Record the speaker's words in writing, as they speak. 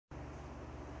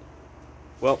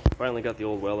Well, finally got the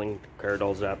old welding card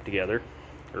all zapped together,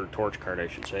 or torch card I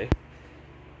should say.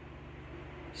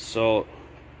 So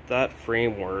that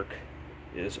framework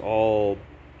is all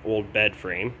old bed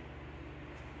frame.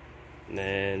 And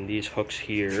then these hooks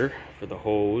here for the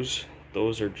hose,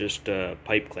 those are just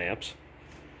pipe clamps.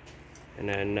 And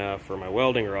then for my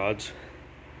welding rods,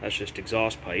 that's just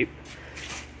exhaust pipe.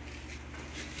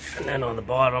 And then on the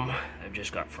bottom, I've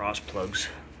just got frost plugs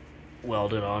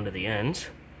welded onto the ends.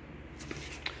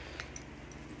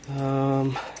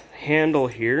 Handle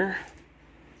here,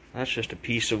 that's just a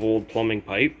piece of old plumbing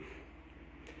pipe.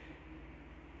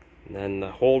 And then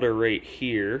the holder right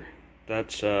here,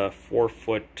 that's a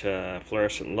 4-foot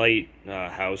fluorescent light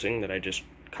housing that I just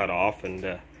cut off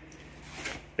and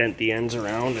bent the ends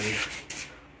around and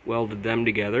welded them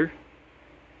together.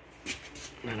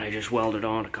 And I just welded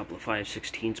on a couple of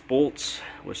 5/16 bolts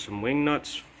with some wing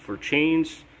nuts for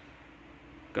chains.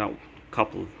 Got a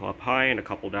couple up high and a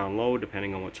couple down low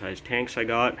depending on what size tanks I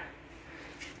got.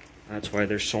 That's why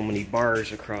there's so many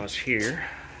bars across here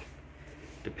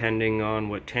depending on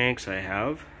what tanks I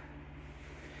have.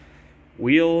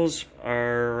 Wheels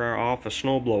are off a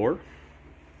snowblower,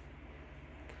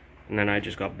 and then I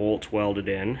just got bolts welded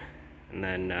in, and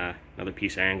then another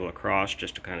piece of angle across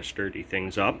just to kind of sturdy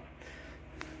things up.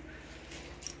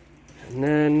 And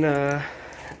then the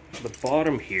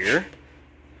bottom here,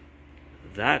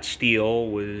 that steel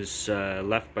was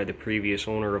left by the previous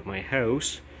owner of my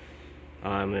house.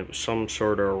 It was some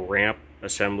sort of ramp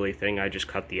assembly thing. I just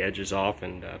cut the edges off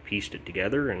and pieced it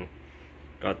together and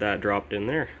got that dropped in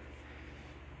there.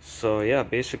 So yeah,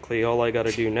 basically all I got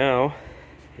to do now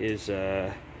is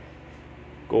go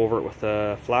over it with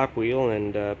a flap wheel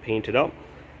and paint it up.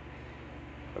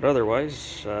 But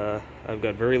otherwise, I've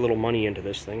got very little money into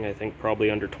this thing. I think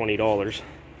probably under $20.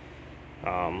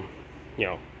 You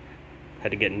know,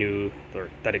 had to get new, or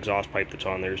that exhaust pipe that's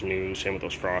on there is new, same with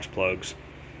those frost plugs,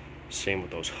 same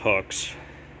with those hooks,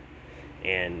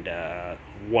 and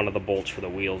one of the bolts for the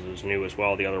wheels is new as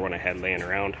well, the other one I had laying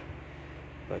around.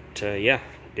 But yeah,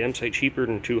 damn sight cheaper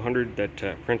than $200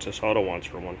 that Princess Auto wants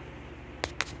for one.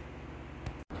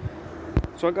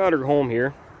 So I got her home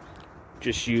here,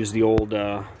 just used the old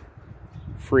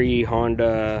free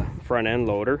Honda front end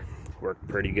loader, worked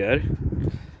pretty good.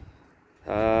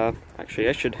 Actually,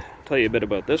 I should tell you a bit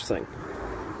about this thing.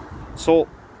 So,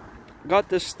 got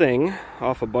this thing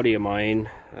off a buddy of mine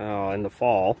in the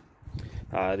fall.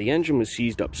 The engine was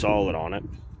seized up solid on it.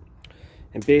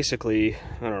 And basically,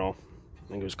 I don't know, I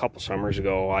think it was a couple summers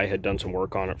ago, I had done some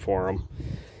work on it for him.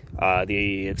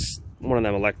 It's one of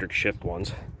them electric shift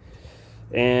ones.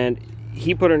 And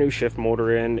he put a new shift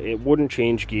motor in. It wouldn't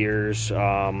change gears.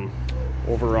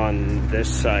 Over on this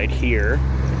side here,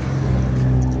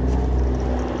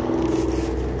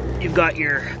 you've got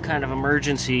your kind of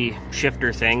emergency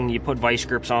shifter thing. You put vice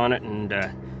grips on it and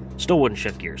still wouldn't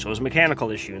shift gears. So it was a mechanical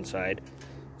issue inside.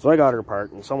 So I got her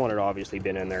apart, and someone had obviously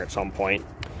been in there at some point.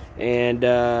 And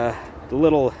the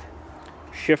little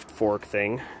shift fork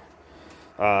thing,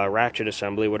 ratchet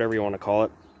assembly, whatever you want to call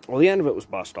it, well, the end of it was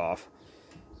bust off.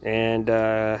 And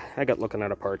I got looking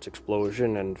at a parts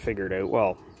explosion and figured out,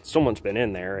 well, someone's been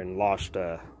in there and lost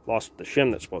the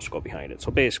shim that's supposed to go behind it. So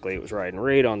basically it was riding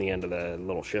right on the end of the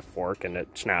little shift fork and it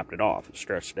snapped it off. It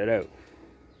stretched it out.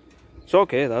 So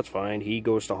okay, that's fine. He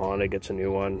goes to Honda, gets a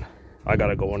new one. I got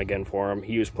to go one again for him.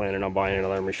 He was planning on buying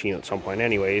another machine at some point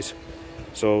anyways.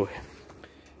 So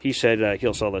he said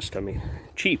he'll sell this to me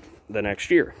cheap the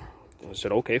next year. I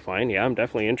said, okay, fine. Yeah, I'm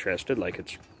definitely interested. Like,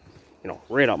 it's, you know,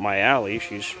 right up my alley.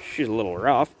 She's a little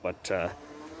rough, but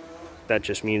that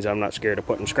just means I'm not scared of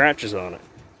putting scratches on it.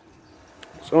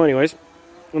 So anyways,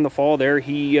 in the fall there,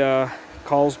 he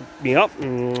calls me up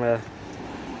and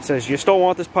says, you still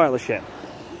want this pile of shit?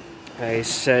 I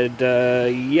said,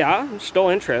 yeah, I'm still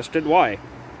interested. Why?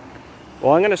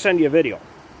 Well, I'm going to send you a video.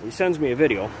 He sends me a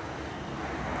video,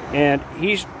 and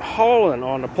he's hauling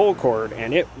on the pull cord,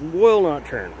 and it will not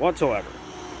turn whatsoever.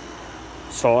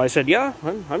 So I said, yeah,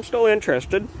 I'm still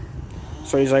interested.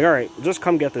 So he's like, all right, just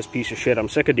come get this piece of shit. I'm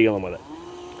sick of dealing with it.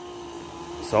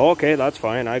 So, okay, that's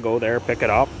fine. I go there, pick it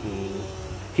up. And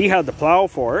he had the plow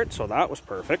for it, so that was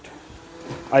perfect.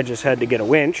 I just had to get a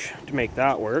winch to make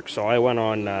that work. So I went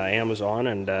on Amazon,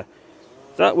 and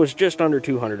that was just under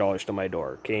 $200 to my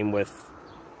door. Came with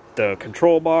the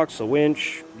control box, the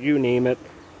winch, you name it.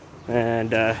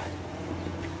 And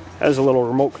has a little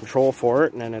remote control for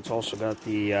it. And then it's also got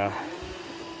the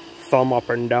thumb up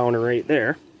and down right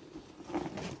there.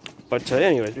 But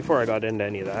anyways, before I got into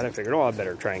any of that, I figured, oh, I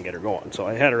better try and get her going. So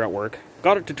I had her at work,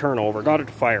 got it to turn over, got it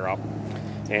to fire up,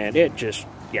 and it just,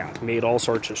 yeah, made all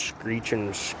sorts of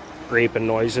screeching, scraping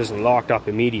noises and locked up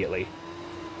immediately.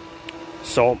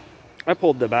 So I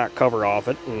pulled the back cover off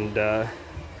it, and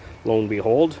lo and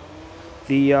behold,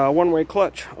 the one-way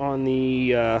clutch on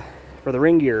the for the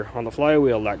ring gear on the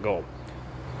flywheel let go.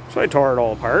 So I tore it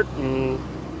all apart and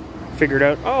figured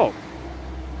out, oh,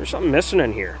 there's something missing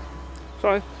in here. So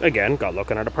I, again, got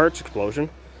looking at a parts explosion.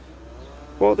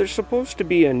 Well, there's supposed to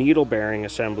be a needle bearing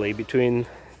assembly between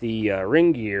the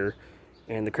ring gear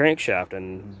and the crankshaft,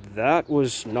 and that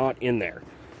was not in there.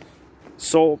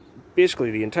 So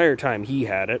basically the entire time he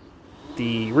had it,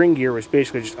 the ring gear was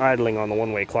basically just idling on the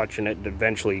one-way clutch, and it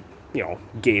eventually, you know,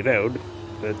 gave out.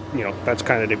 But, you know, that's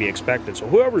kind of to be expected. So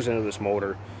whoever's into this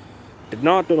motor did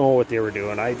not know what they were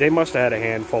doing. They must have had a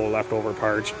handful of leftover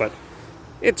parts, but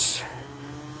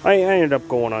I ended up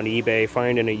going on eBay,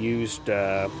 finding a used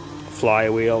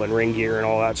flywheel and ring gear and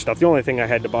all that stuff. The only thing I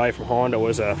had to buy from Honda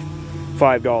was a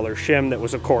 $5 shim that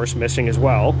was, of course, missing as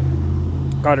well.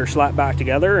 Got her slapped back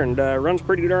together, and runs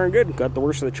pretty darn good. Got the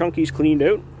worst of the chunkies cleaned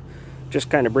out. Just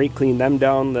kind of brake cleaned them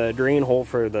down the drain hole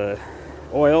for the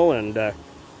oil, and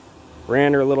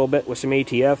ran her a little bit with some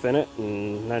ATF in it,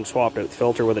 and then swapped out the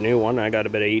filter with a new one. I got a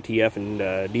bit of ATF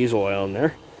and diesel oil in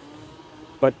there.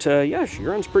 But yeah, she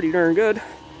runs pretty darn good.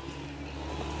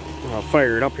 I'll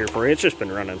fire it up here for you. It's just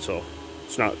been running, so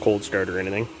it's not cold start or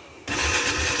anything.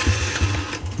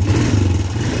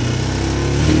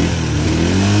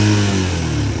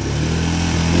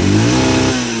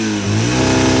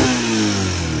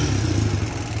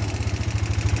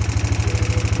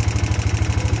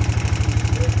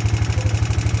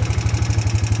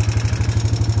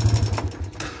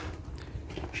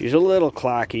 She's a little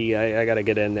clacky. I gotta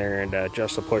get in there and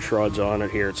adjust the push rods on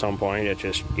it here at some point. It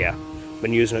just, yeah,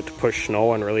 been using it to push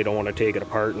snow and really don't want to take it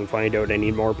apart and find out I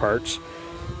need more parts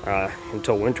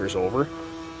until winter's over.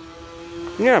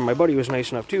 Yeah, my buddy was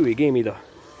nice enough too. He gave me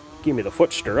the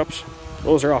foot stirrups.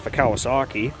 Those are off of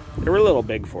Kawasaki. They were a little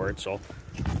big for it, so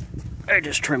I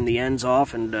just trimmed the ends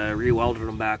off and re-welded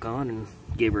them back on and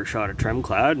gave her a shot at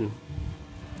Tremclad, and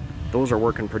those are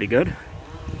working pretty good.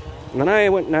 And then I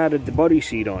went and added the buddy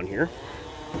seat on here.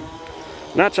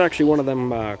 And that's actually one of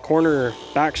them corner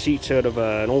back seats out of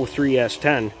an 03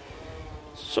 S10.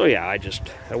 So yeah,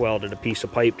 I welded a piece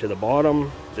of pipe to the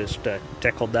bottom, just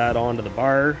tickled that onto the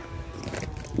bar,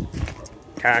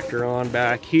 tacked her on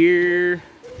back here,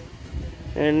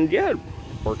 and yeah, it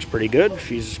works pretty good.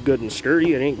 She's good and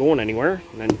sturdy, it ain't going anywhere,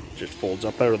 and then just folds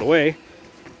up out of the way.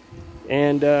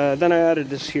 And then I added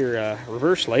this here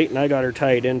reverse light, and I got her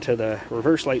tied into the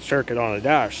reverse light circuit on the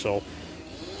dash. So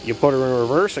you put her in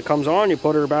reverse, it comes on, you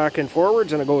put her back in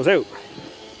forwards, and it goes out.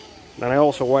 Then I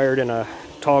also wired in a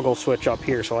toggle switch up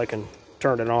here so I can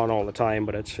turn it on all the time,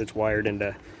 but it's wired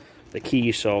into the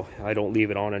key so I don't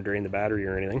leave it on and drain the battery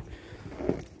or anything.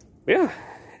 But yeah.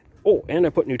 Oh, and I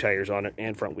put new tires on it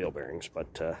and front wheel bearings,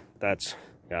 but that's,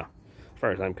 yeah, as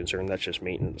far as I'm concerned, that's just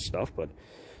maintenance stuff, but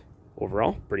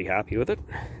overall, pretty happy with it.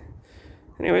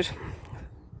 Anyways,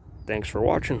 thanks for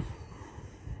watching.